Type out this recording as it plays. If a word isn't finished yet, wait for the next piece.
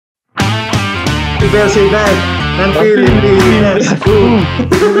Universidad ng Pilipinas.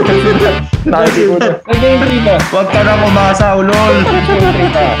 Huwag ka na kumasa, ulol.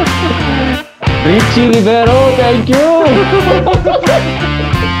 Richie Rivero, thank you!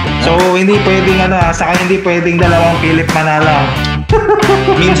 So, hindi pwedeng saka hindi pwedeng dalawang Philip Manala.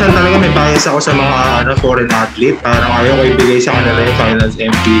 Minsan talaga may bias ako sa mga foreign athlete. Parang ayaw ko ibigay sa kanila yung finals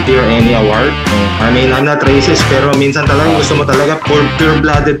MVP or any award. I mean, I'm not racist, pero minsan talaga gusto mo talaga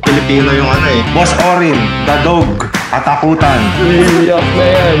pure-blooded Filipino yung Boss Orin, the dog, atakutan. Iiyak na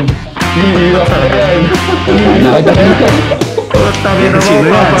yan. Iiyak na yan. Sino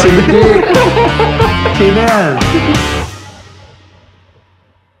yan? Sino yan?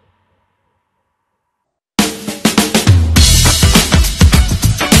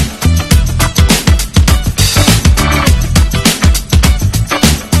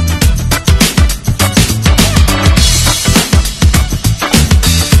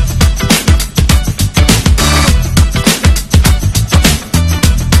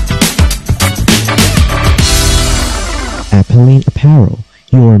 Apparel,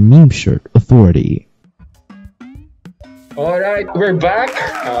 your meme shirt authority. Alright, we're back.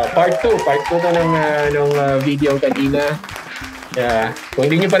 Part 2 na ng video kanina. Kung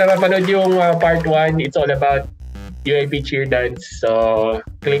hindi nyo pa napapanood yung part 1, it's all about UAAP cheer dance. So,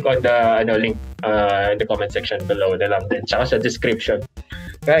 click on the link in the comment section below na lang din. Tsaka sa description.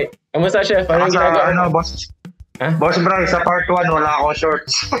 Right. Kamusta, Chef? Anong ginagawa? Boss? Huh? Boss Bray, sa part 1, wala akong shorts.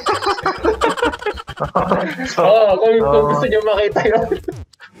 Kung gusto nyo makita yun,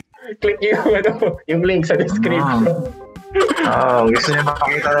 click nyo yung link sa description. Gusto nyo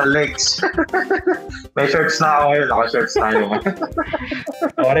makita ng links. May shorts na ako ngayon, naka-shorts tayo.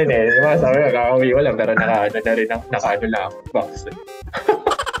 Ako rin sabi ko, kakauwi ko lang, pero naka-ano lang, box.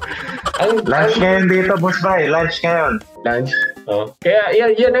 Lunch ngayon dito, Boss Bray, lunch ngayon. Lunch? Kaya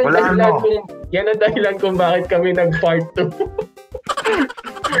yan ang dahilan kung bakit kami nag-part 2.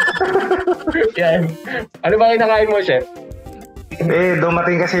 Yan. Ano ba kinakain mo, Chef?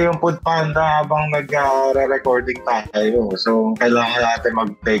 Dumating kasi yung Food Panda habang nag-recording tayo. So, kailangan natin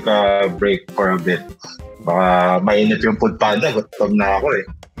mag-take a break for a bit. Baka mainit yung Food Panda. Gutom na ako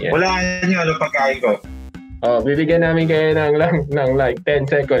Yeah. Wala nyo pagkain ko. Bibigyan namin kayo ng like 10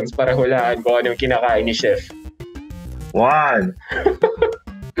 seconds para hulaan kung anong kinakain ni Chef. 1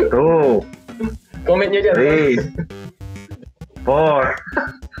 2 Comment nyo dyan. 3 4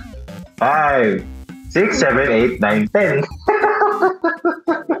 5 6, 7, 8, 9, 10.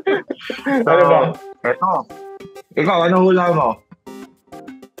 Ano ba? Eto. Ikaw, ano hula mo?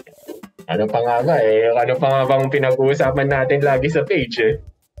 Ano pa nga ba Ano pa nga bang pinag-uusapan natin lagi sa page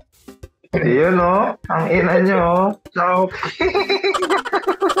Yun ang ina nyo. Ciao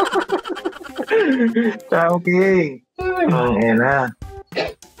King. Ang ina.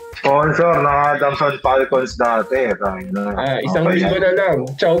 Sponsor ng Adams and Falcons dati. Isang linggo na lang.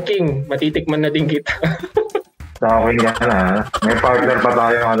 Chow King, matitikman na din kita. Chow King yan May partner pa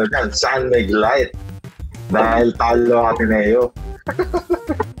tayo dyan. San Light. Dahil talo ang Ateneo.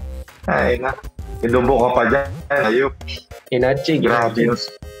 Ay na. Inubo ka pa dyan. Ayop. Inachi.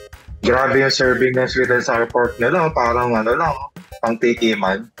 Grabe yung serving ng sweet and sour pork nila. Parang pang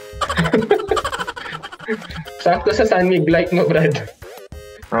tikiman. Sakto sa San Light mo, Brad.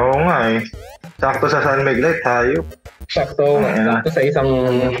 Oo nga Sakto sa San Miguel tayo. Sakto sa isang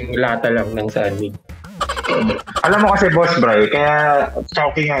lata lang ng San Miguel. Alam mo kasi, Boss Bray, kaya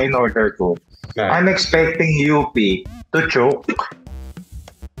choking nga in order ko. I'm expecting UP to choke.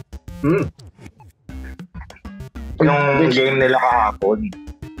 Yung game nila kahapon.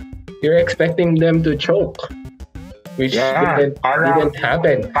 You're expecting them to choke? Which didn't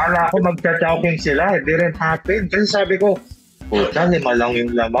happen. Kala ko magcha-choking sila. It didn't happen. Kasi sabi ko, puta, 5 lang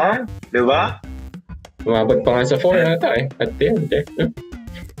yung laman. Di ba? Umabot pa nga sa 4 yata At the end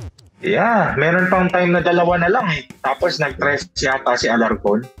Yeah, meron pang time na 2 na lang Tapos nag-press yata si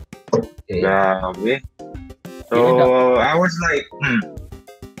Alarcon. Grabe. So, I was like,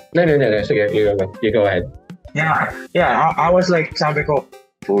 No. Sige, you go ahead. Yeah, I was like, sabi ko,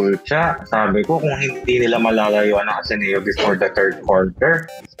 pucha, sabi ko kung hindi nila malalayuan ang Ateneo before the third quarter,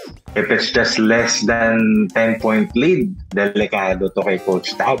 if it's just less than 10-point lead, delikado to kay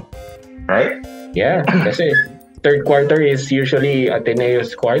Coach Tab. Right? Yeah, kasi third quarter is usually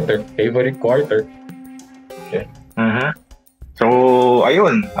Ateneo's favorite quarter. Yeah. So,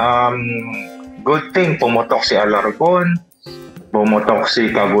 ayun. Good thing, pumutok si Alarcon, pumutok si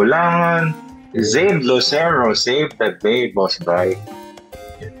Kabulangan, Lucero saved the day, Boss Bray.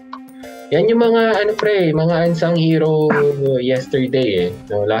 Yan yung mga mga unsung hero yesterday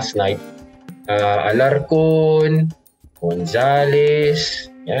last night. Alarcon, Gonzales,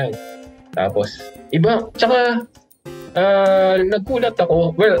 yan. Tapos, iba, tsaka, nagkulat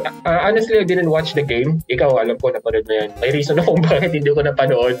ako. Well, honestly, I didn't watch the game. Ikaw, alam ko, napanood mo yan. May reason ako kung bakit hindi ko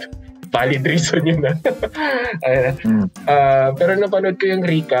napanood. Valid reason yun na. Pero napanood ko yung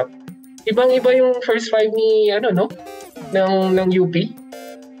recap. Ibang-iba yung first five ni, ng UP.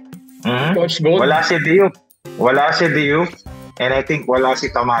 Coach Gold. Wala si Diop. And I think wala si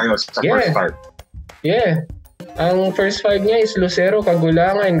Tamayo sa first five. Yeah. Ang first five niya is Lucero,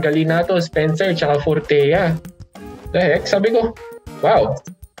 Kagulangan, Galinato, Spencer, tsaka Fortea. The heck? Sabi ko, wow.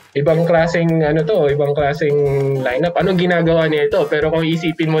 Ibang klaseng lineup. Anong ginagawa niya ito? Pero kung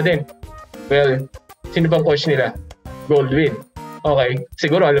isipin mo din, well, sino bang coach nila? Goldwyn. Okay.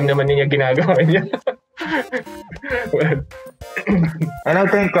 Siguro alam naman niya ginagawa niya. Well. And I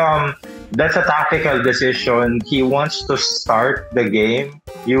think that's a tactical decision. He wants to start the game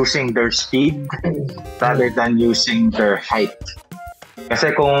using their speed rather than using their height.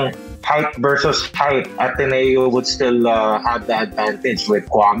 Kasi kung height versus height, Ateneo would still have the advantage with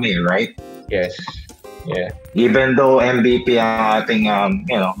Kwame, right? Yes. Yeah. Even though MVP ang ating,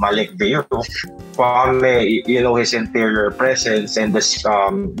 Malik View, Kwame, his interior presence and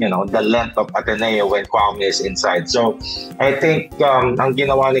the length of Ateneo when Kwame is inside. So, I think ang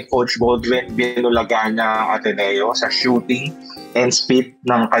ginawa ni Coach Goldwyn, binulagaan niya Ateneo sa shooting and speed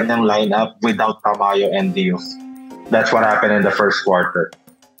ng kanyang lineup without Tamayo and Diouf. That's what happened in the first quarter.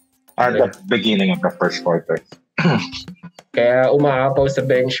 At the beginning of the first quarter. Kaya umaapaw sa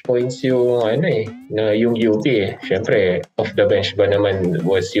bench points yung yung UP eh. Syempre, off the bench ba naman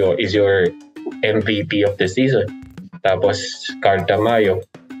is your MVP of the season. Tapos Carl Tamayo.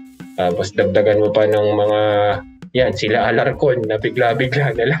 Tapos dagdagan mo pa ng mga sila Alarcon na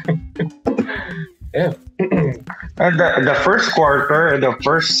bigla-bigla na lang. Yeah. And the first quarter, the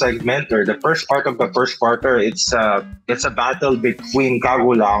first segment or the first part of the first quarter, it's a battle between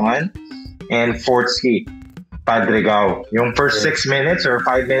Kagulangan and Fortsky Padrigao. Yung first 6 minutes or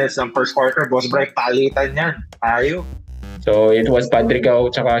 5 minutes ng first quarter, Boss Bray, palitan yan. Tayo. So it was Padrigao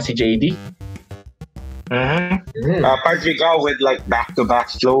tsaka si JD? Padrigao with like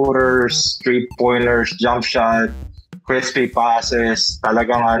back-to-back floaters, 3-pointers, jump shot, crispy passes.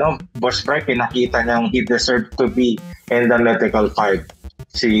 Talagang Boss Bray, pinakita niyang he deserved to be in the mythical five.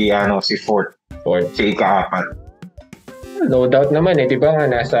 Si Fort. Si Ika-4. No doubt naman di ba nga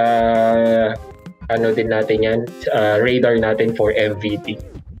nasa din natin yan, radar natin for MVP.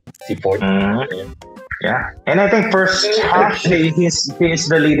 Si Fort. Yeah. And I think first half, he's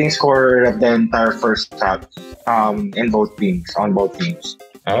the leading scorer of the entire first half on both teams.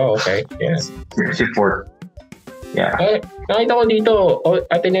 Oh, okay. Yeah. Si Fort. Yeah. Nakita ko dito,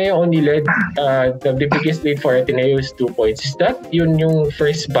 Ateneo only led, the biggest lead for Ateneo is 2 points. Is that yung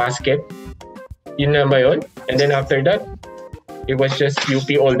first basket? Yun na ba yun? And then after that, it was just UP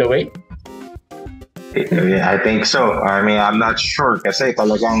all the way? Yeah, I think so. I mean, I'm not sure kasi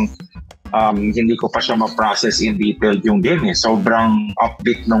talagang hindi ko pa siya ma-process in detail yung game eh. Sobrang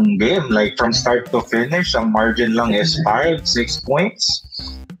upbeat nung game. Like from start to finish, ang margin lang is 5-6 points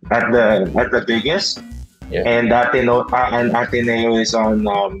at the biggest. Yeah. And Ateneo is on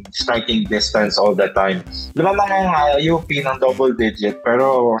striking distance all the time. Diba mga UP ng double digit,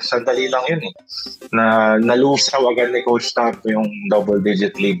 pero sandali lang yun eh. Nalusaw agad ni Coach Tab yung double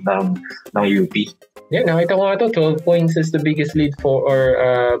digit lead ng UP. Yeah, nakita ko nga ito, 12 points is the biggest lead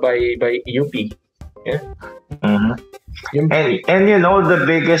by UP. Yeah. Mm-hmm. And the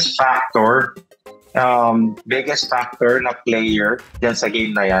biggest factor na player dyan sa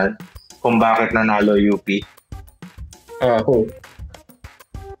game na yan, kung bakit nanalo UP. Who?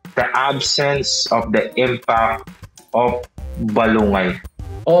 The absence of the impact of Ballungay.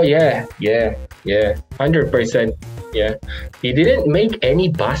 Oh yeah. 100%. Yeah. He didn't make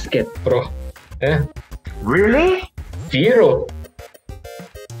any basket, bro. Yeah. Really? Zero.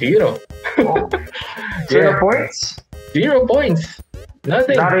 Oh. 0 points? 0 points.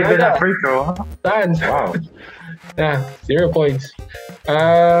 Nothing. Not even a free throw. Stands. Wow. Yeah, 0 points.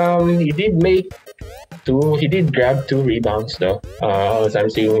 He did grab 2 rebounds though. As I'm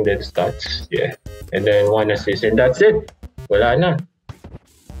seeing the stats. Yeah. And then 1 assist. And that's it. Wala na.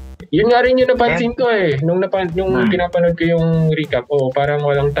 Yun nga rin yung napansin ko eh. Nung pinapanood ko yung recap, parang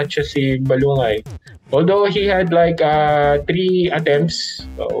walang touch si Ballungay. Although he had like 3 attempts.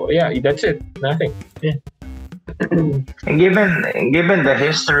 So yeah, that's it. Nothing. Yeah. And given the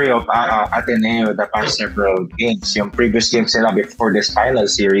history of Ateneo the past several games, yung previous games nila before this final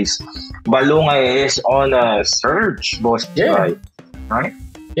series, Ballungay is on a surge, boss. Yeah. Right?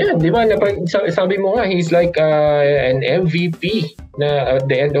 Yeah, di ba? Sabi mo nga, he's like an MVP na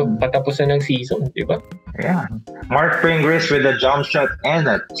at the end of patapusan ng season, di ba? Yeah. Mark Pringris with a jump shot and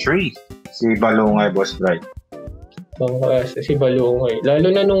a 3. Si Ballungay, Boss Bright. Si Ballungay.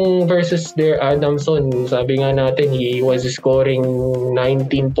 Lalo na nung versus their Adamson, sabi nga natin, he was scoring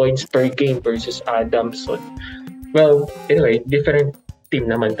 19 points per game versus Adamson. Well, anyway, different team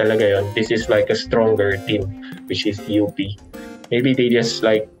naman talaga yon. This is like a stronger team, which is UP. Maybe they just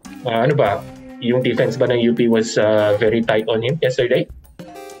like, yung defense ba ng UP was very tight on him yesterday?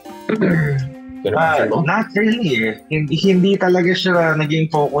 Not really. Hindi talaga siya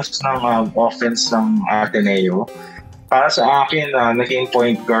naging focus ng offense ng Ateneo. Para sa akin, naging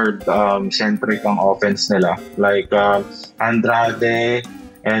point guard centric ang offense nila. Like Andrade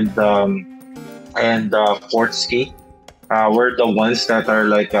and Fortsky were the ones that are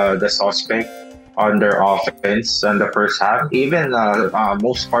like the suspect on their offense in the first half, even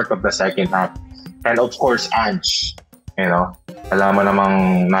most part of the second half. And of course, Ange. Alam mo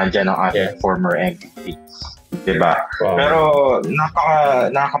namang nandiyan ang ating former MVP. Diba? Wow. Pero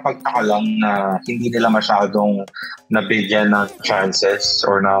nakakapagtaka lang na hindi nila masyadong nabigyan ng chances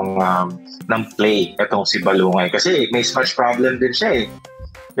or ng play itong si Ballungay. Kasi may smash problem din siya eh.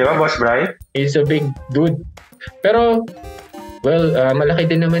 Diba, Boss Brian? He's a big dude. Pero, well, malaki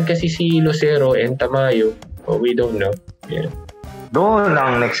din naman kasi si Lucero and Tamayo. We don't know. Yeah. Doon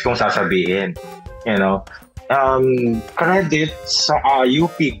ang next kong sasabihin. Credit sa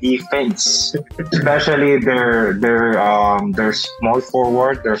UP defense, especially their small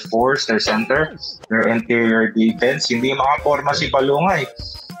forward, their force, their center, their interior defense. Hindi makaporma si Ballungay.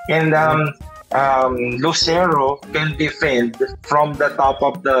 And Lucero can defend from the top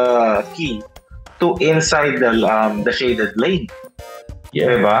of the key to inside the shaded lane.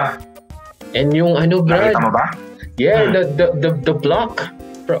 Yeah. Diba? And yung Brad? Nakita mo ba? Yeah, the block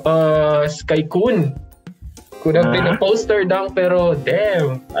Sky Kun could have been a poster dunk, pero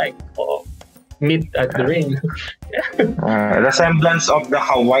damn, like mid at the ring. The semblance of the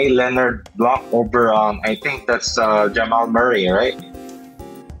Kawhi Leonard block over I think that's Jamal Murray, right?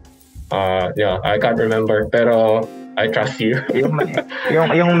 Yeah, I can't remember, pero I trust you.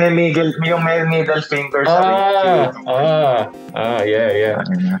 yung may middle finger sa yeah.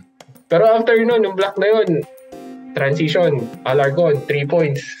 Pero after nun, yung block na yun, transition, Alarcon, 3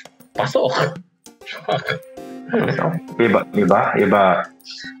 points, pasok. Iba.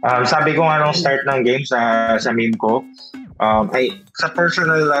 Sabi ko nga nung start ng game sa meme ko, sa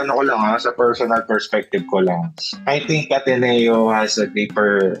personal sa personal perspective ko lang, I think Ateneo has a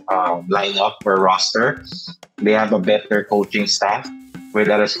deeper lineup or roster. They have a better coaching staff with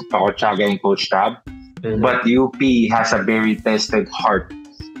Aras Pacochaga and Coach Tab. Mm-hmm. But UP has a very tested heart.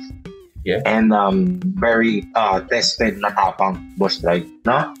 Yeah. And very tested na tapang, Boss Bright,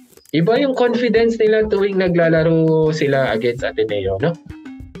 no? Iba yung confidence nila tuwing naglalaro sila against Ateneo, no?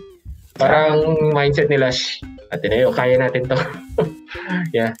 Parang mindset nila, Ateneo, kaya natin to.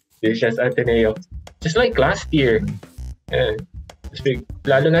 Yeah, this is Ateneo. Just like last year. Yeah.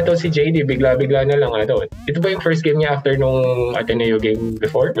 Lalo na to si JD, bigla-bigla na lang. Ito ba yung first game niya after nung Ateneo game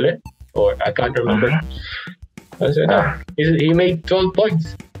before? Ulit? Or I can't remember. So, he made 12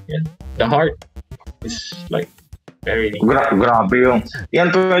 points. Yeah. The heart is like very... Grabe yung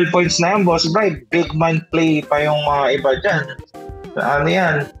 12 points na yan, Boss Bright. Big man play pa yung mga iba dyan. Ano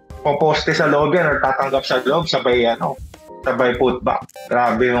yan? Poposte sa loob yan or tatanggap sa loob, sabay putback.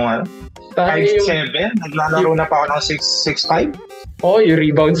 Grabe yung 5'7", naglalaro na pa ako ng 6'5". Yung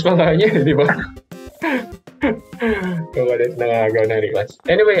rebounds pa nga niya, di ba? Kumalit na nga na rebounds.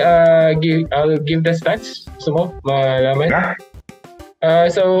 Anyway, I'll give the stats. Gusto mo malaman? Yeah.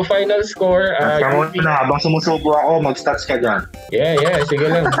 So, final score... habang sumusubo ako, mag-stats ka dyan. Yeah, sige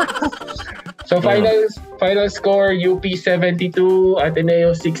lang. So, final score, UP 72,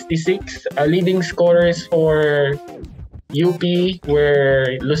 Ateneo 66. Leading scorers for UP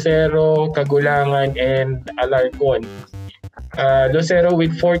were Lucero, Kagulangan, and Alarcon. Lucero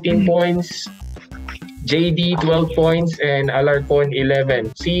with 14 points, JD 12 points, and Alarcon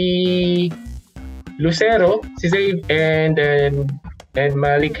 11. Si Lucero, si Zave, and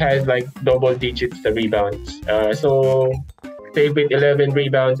Malik has like double digits the rebounds. So Zave with 11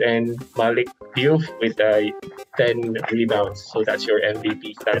 rebounds and Malik Diouf with 10 rebounds. So that's your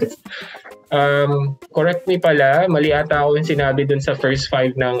MVP stats. Correct me pala, mali ata ako yung sinabi dun sa first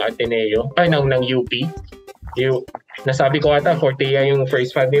 5 ng Ateneo, ng UP. Nasabi ko ata, Fortea yung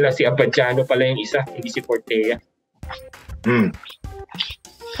first 5 nila. Si Abadjano pala yung isa, hindi si Fortea.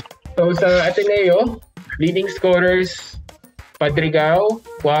 So sa Ateneo, leading scorers, Padrigao,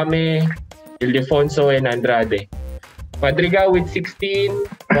 Kwame, Ildefonso, and Andrade. Padrigao with 16,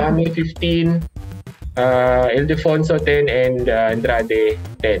 Kwame 15, Ildefonso 10, and Andrade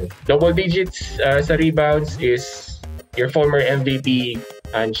 10. Double digits sa rebounds is your former MVP,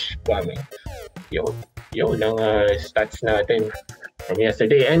 Ange Kwame. Yun ang stats natin from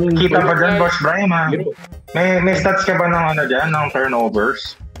yesterday. And Kita pa dyan, Boss Brian, ha? Euro. May stats ka ba ng ng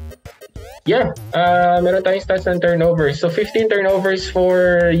turnovers? Yeah, meron tayong stats ng turnovers. So 15 turnovers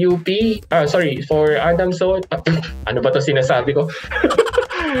for UP. For Adamson. Ano ba to sinasabi ko?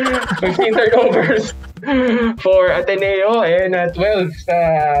 15 turnovers for Ateneo and 12 sa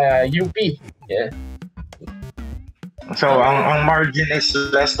UP. Yeah. So ang margin is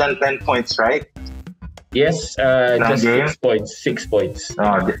less than 10 points, right? Yes, just game? 6 points. 6 points. 6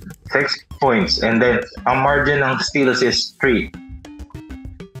 points. And then ang margin ng steals is 3.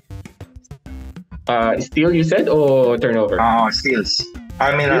 Steal you said or turnover? Steals.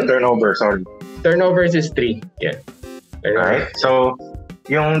 I mean turnover, sorry. Turnovers is 3. Yeah. Right? So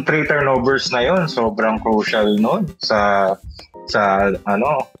yung 3 turnovers na yun, sobrang crucial nun sa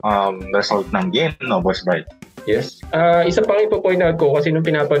result ng game, no, Boss Bright? Yes. Isa pang ipo-point out ko kasi nung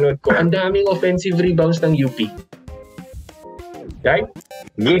pinapanood ko, ang daming offensive rebounds ng UP. Right?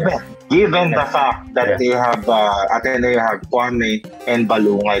 Given the fact that they have Ateneo have Kwame and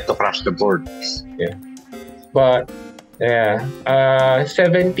Ballungay to crush the board. Yeah. But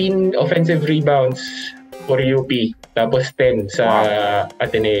 17 offensive rebounds for UP tapos 10 sa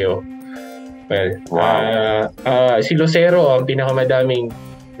Ateneo. Well, si Lucero ang pinakamadaming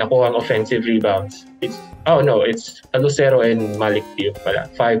nakuhang offensive rebounds. It's Lucero and Malik Diop pala.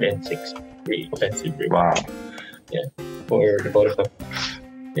 5 and 6 offensive rebounds. Wow. Yeah. For both of them.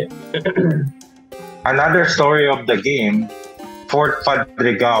 Yeah. Another story of the game, Fort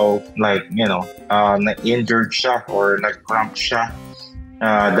Padrigao, na-injured siya or nag-cramp siya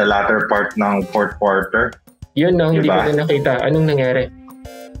the latter part ng fourth quarter. Yun hindi ko na nakita. Anong nangyari?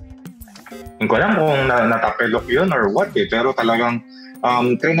 Hindi ko alam kung natapilok yun or what pero talagang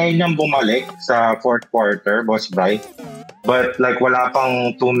trinay niyang bumalik sa fourth quarter, Boss Bright. But wala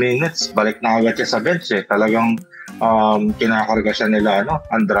pang 2 minutes, balik na agad siya sa bench Talagang kinakarga siya nila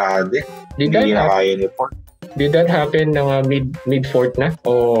Andrade. Hindi na kaya ni Fort. Did that happen ng mid-fourth na?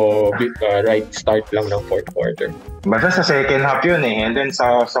 O right start lang ng fourth quarter? Basta sa second half yun And then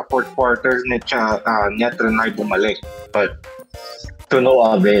sa fourth quarter niya trinay bumalik. But to no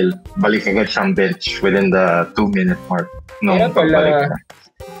avail, balik agad siyang bench within the 2-minute mark. Kaya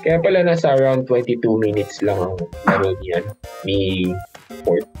pala nasa around 22 minutes lang ang laro ni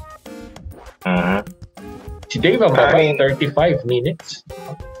Fort. Si Dave ang 35 minutes.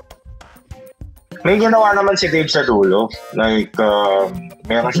 May ginawa naman si Dave sa dulo.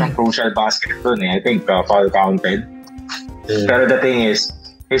 Meron siyang crucial basket dun I think foul counted. Pero the thing is,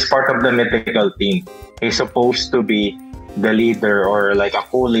 he's part of the mythical team. He's supposed to be the leader or a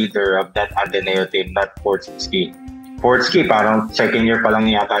co-leader of that Ateneo team, not Portsky. Portsky, parang second year pa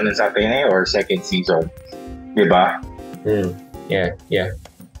lang yata nun sa Ateneo or second season. Diba? Yeah.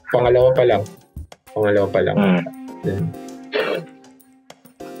 Pangalawa pa lang.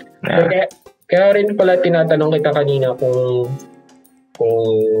 Kaya rin pala tinatanong kita kanina kung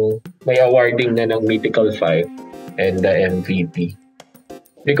may awarding na ng Mythical 5 and the MVP.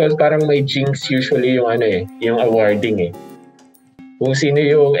 Because parang may jinx usually yung yung awarding Kung sino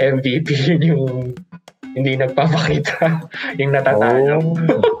yung MVP, yung hindi nagpapakita, yung natatalo.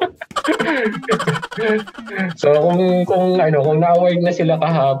 So kung na-award na sila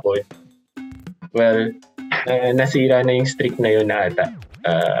kahapon, well, nasira na yung streak na yun na ata.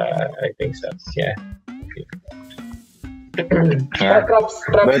 I think so. Yeah.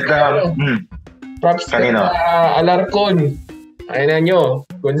 Props kanino? Alarcon. Ayun na nyo.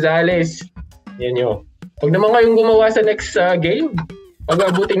 Gonzales. Yan nyo. Huwag naman kayong gumawa sa next game.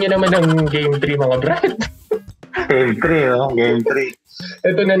 Pag-abutin nyo naman ng game 3 mga brad. Game 3, Game 3.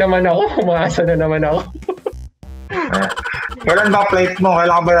 Ito na naman ako. Umaasa na naman ako. Kailan ba plate mo?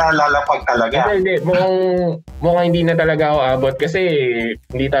 Kailan ba lalapag talaga? Hindi. Mukhang hindi na talaga ako abot kasi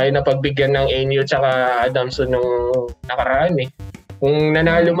hindi tayo napagbigyan ng Ateneo tsaka Adamson nung nakaraan Kung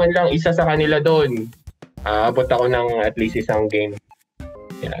nanalo man lang isa sa kanila doon, abot ako ng at least isang game.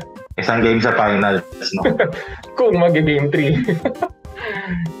 Yeah. Isang game sa finals, no? Kung mag-game 3.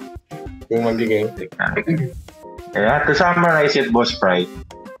 Kung mag-game 3. Yeah, to summarize it, Boss Pride,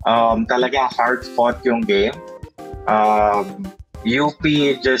 talagang hard-fought yung game. UP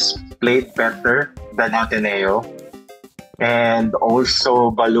just played better than Ateneo. And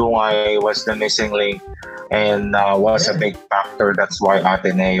also, Ballungay was the missing link and was a big factor. That's why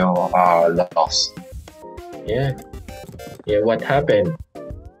Ateneo lost. Yeah. Yeah, what happened?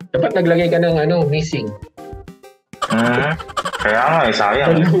 Dapat naglagay ka ng missing. Kaya nga,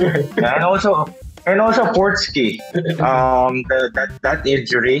 sayang. And also Portsky. That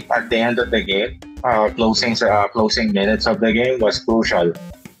injury at the end of the game closing minutes of the game was crucial.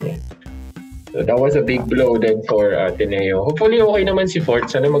 So that was a big blow then for Ateneo. Hopefully okay naman si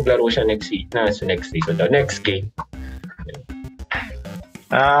Fort. Sana maglaro siya next season. The next game.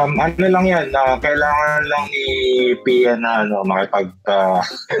 Ano lang yan, kailangan lang ni Pia na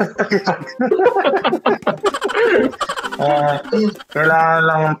kailangan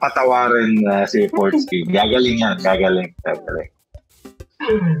lang patawarin si Fortsky. Gagaling yan, gagaling.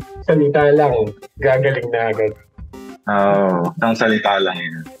 Salita lang, gagaling na agad. Ang salita lang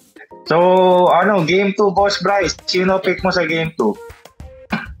yan. So, game 2, Boss Bryce, sino pick mo sa game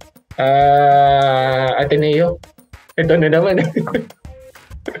 2? Ateneo. Ito na naman.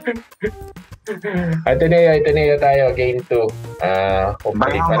 Ateneo tayo, game 2.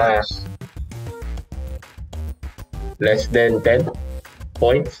 Hopefully para less than 10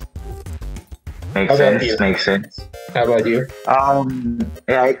 points. Makes sense. How about you?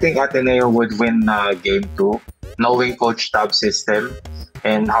 I think Ateneo would win game 2, knowing Coach Tab's system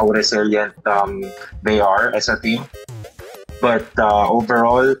and how resilient they are as a team. But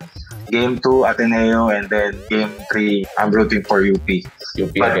overall, game 2, Ateneo, and then game 3, I'm rooting for UP.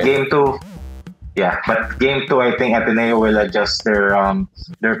 But again. Game 2, I think Ateneo will adjust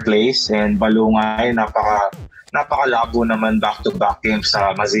their place, and Ballungay, napakalabo naman back-to-back games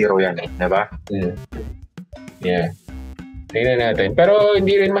sa ma-0 yan, di ba? Yeah. Tingnan natin. Pero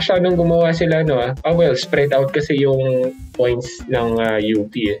hindi rin masyadong gumawa sila, no? Well, spread out kasi yung points ng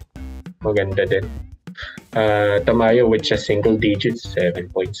UP. Maganda din. Tamayo with just single digits,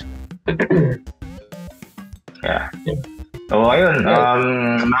 7 points. Yeah. So, ayun.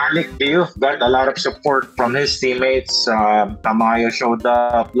 Malik Diouf got a lot of support from his teammates. Tamayo showed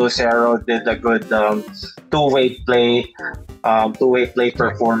up. Lucero did a good two-way play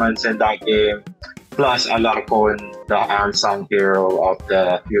performance in that game. Plus, Alarcon, the unsung hero of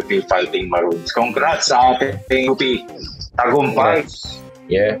the UP Fighting Maroons. Congrats sa ating UP. Tagumpay.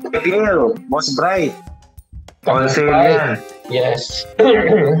 Yeah. Deal. Boss Bright. Consale yan. Yes.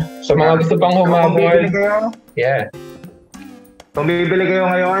 Sa mga gusto pang humabol. Yeah. Kung bibili kayo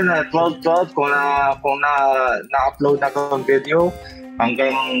ngayon na 12-12, kung na-upload na itong video,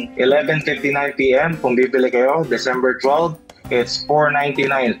 hanggang 11:59 PM, kung bibili kayo, December 12, it's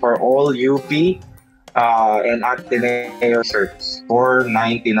 $4.99 for all UP and Ateneo shirts.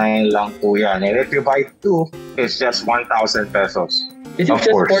 $4.99 lang po yan. And if you buy 2, it's just 1,000 pesos. Is it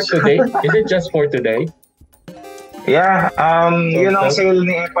just for today? Is it just for today? Yeah, yun ang sale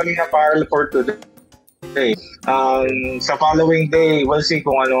ni Epaline Apparel for today. Sa following day, we'll see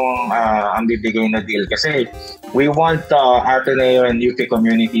kung anong ang bibigay na deal. Kasi we want Ateneo and UP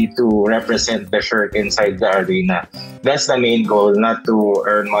community to represent the shirt inside the arena. That's the main goal, not to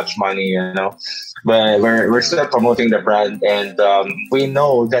earn much money, you know. But we're still promoting the brand, and we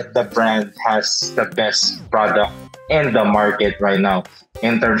know that the brand has the best product in the market right now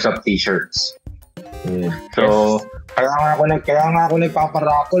in terms of t-shirts. So, kaya nga ako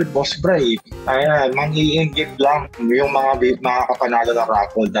nagpaparakol, Boss Bray. Ayan, mangiinggit lang yung mga kapanalo ng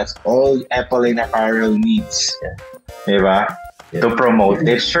raffle. That's all Epaline Apparel needs. Diba? To promote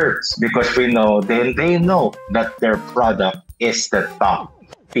their shirts, because we know, then they know that their product is the top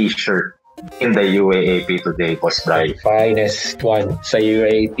t-shirt in the UAAP today, Boss Bray. Finest one sa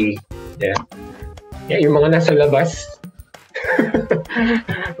UAAP. Yeah. Yeah, yung mga nasa labas.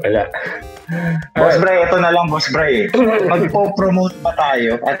 Wala. Boss Bray, ito na lang, Boss Bray. Magpo-promote ba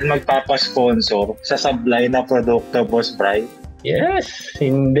tayo at magpapasponsor sa sablay na produkto, Boss Bray? Yes.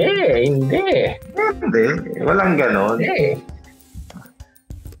 Hindi. Walang ganon. Hindi.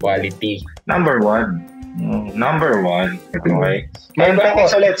 Quality. Number one. Okay. May ba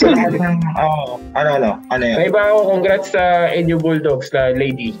ako? Ulit sa lahat ng... ano yan? May ba ako? Congrats sa Ateneo Bulldogs, la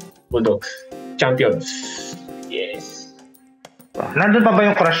Lady Bulldogs. Champions. Yes. Nandun pa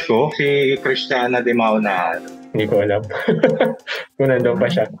ba yung crush ko? Si Cristiana de Mauna? Hindi ko alam. Kung nandun pa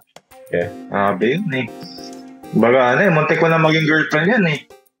siya. Yeah. Yun eh. Baga muntik ko na maging girlfriend yan eh.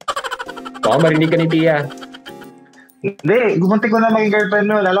 Baka marinig ka ni Tia. Hindi, muntik ko na maging girlfriend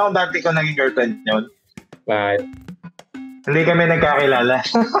yun. Alam ko dati ko naging girlfriend yun. Bakit? Hindi kami nagkakilala.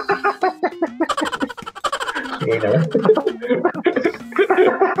 Hindi naman.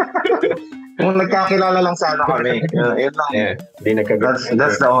 Kung nagkakilala lang sana kami. Yun lang. Yeah,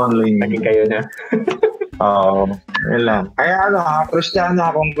 that's the only... Naging kayo na. Yun lang. Kaya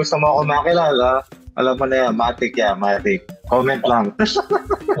Cristiana, kung gusto mo ako makilala, alam mo na yan, matik. Comment lang.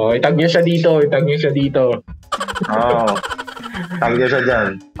 Itag niyo siya dito. Tag niyo siya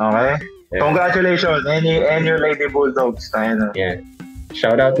dyan. Okay? Yeah. Congratulations, any Lady Bulldogs. Yeah.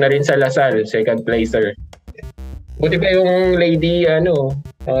 Shout out na rin sa Lasal, second placer. Buti pa yung lady, ano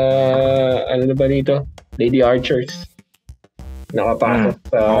na ba dito? Lady Archers. Nakapasok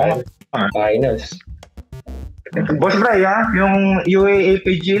sa finals. Boss Bray, yung UAAP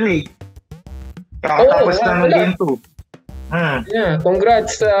G League. Kakatapos na ng game 2. Yeah,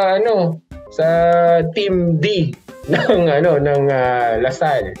 congrats sa sa Team D ng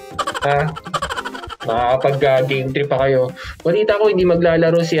Lasal. Makakapag game 3 pa kayo. Balita ko hindi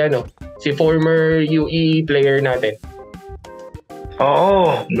maglalaro si former UE player natin.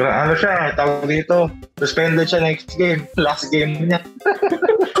 Oo, siya, tawag dito. Suspended siya next game. Last game niya.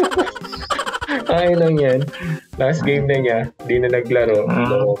 Ay lang yan. Last game na niya. Hindi na naglaro.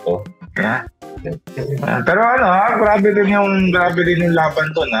 Loko. Yeah. Pero grabe din yung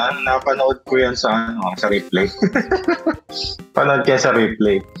laban to na napanood ko yan sa replay. Panood kaya sa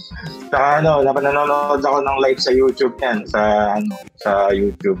replay. Saka nanonood ako ng live sa YouTube yan sa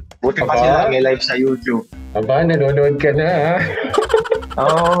YouTube. Buti pa sila may live sa YouTube. Aba, nanonood ka na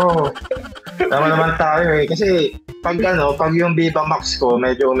Oo. Tama naman tayo kasi pag yung Viva Max ko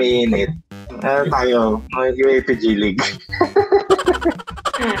medyo umiinit. Tayo, UAAP G League.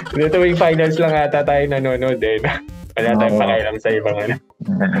 Dito yung finals lang ata tayo nanonood Wala tayong pakialam sa ibang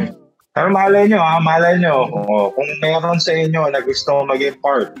Pero malay nyo, kung meron sa inyo na gusto maging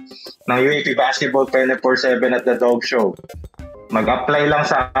part ng UAAP Basketball 24/7 at the Dog Show, mag-apply lang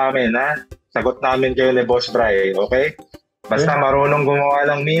sa amin, Sagot namin kayo ni Boss Bray, okay? Basta marunong gumawa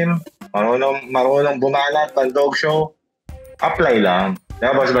ng meme, marunong bumalat ng Dog Show, apply lang.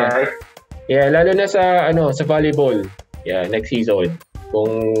 Yeah, Boss Bray? Yeah, lalo na sa volleyball. Yeah, next season.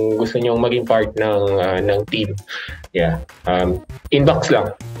 Kung gusto niyo maging part ng team. Yeah. Inbox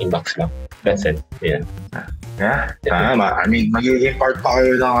lang. That's it. Yeah. Yeah. I mean, magiging part pa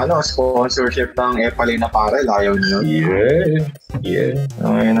kayo ng sponsorship ng Epalina Parel. Ayaw niyo. Yeah.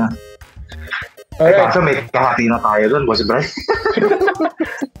 Okay na. Alright. Kaso may kahati na tayo doon, Boss Bray.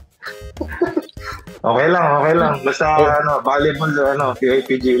 Okay lang. Basta volleyball,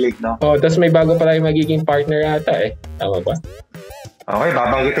 UAAP G League, no? Tapos may bago pa tayong magiging partner ata Tama ba? Okay,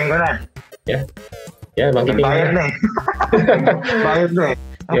 babanggitin ko na. Yeah, banggitin ko Bayad na Bayad na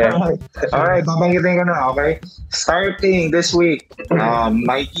Yeah. Alright, babanggitin ko na, okay? Starting this week,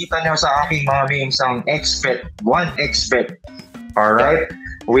 makikita nyo sa aking mga memes ang XBet. Alright?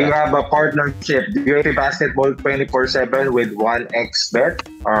 We have a partnership, UAAP Basketball 24/7 with 1xBet.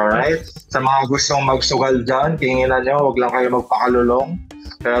 Alright? Sa mga gustong magsugal dyan, tinginan nyo, huwag lang kayo magpakalulong.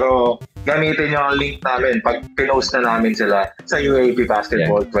 Pero gamitin nyo ang link namin pag pinost na namin sila sa UAAP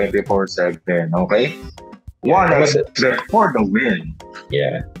Basketball 24/7. Okay? 1xBet for the win.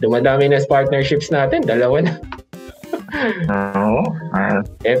 Yeah. Dumadami na partnerships natin. 2 na. Oo.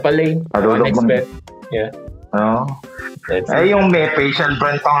 Epalay, 1xBet. Yeah. Oo. Yung may facial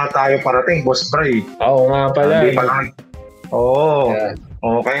brand pa nga tayo parating, Boss Bray. Oo nga pala. Hindi pa lang. Oo. Yeah.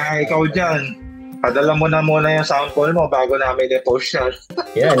 Kaya ikaw dyan, padala mo na muna yung sample mo bago namin i-post yan.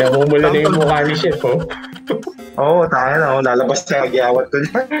 Yeah, namumula na yung mukha ni Chef, Oo, tayo na. Lalabas na magyawat ko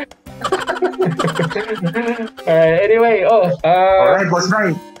dyan. Anyway, alright, Boss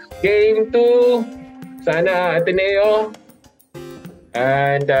Bray. Game 2, sana Ateneo.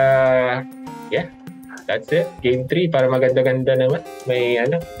 And, yeah. That's it. Game 3 para maganda-ganda naman. May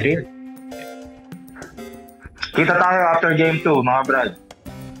drill. Kita tayo after game 2, mga brad.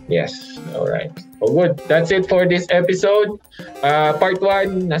 Yes. Alright. Oh, good. That's it for this episode. Part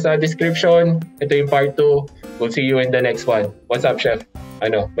 1, nasa description. Ito yung part 2. We'll see you in the next one. What's up, Chef?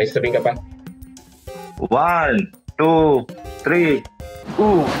 May sabihin ka pa? 1, 2, 3.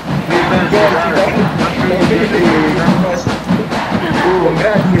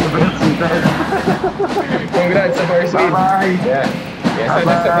 Congrats sa first win. Bye-bye. Yeah. So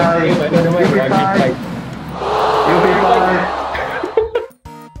nasa game, naman, UP fight.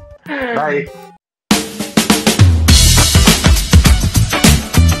 Bye.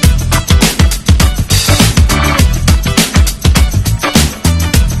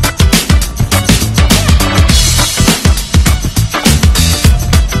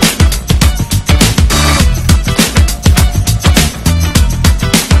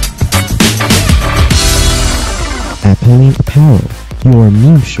 Ateneo Apparel, your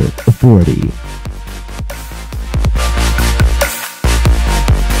meme shirt authority.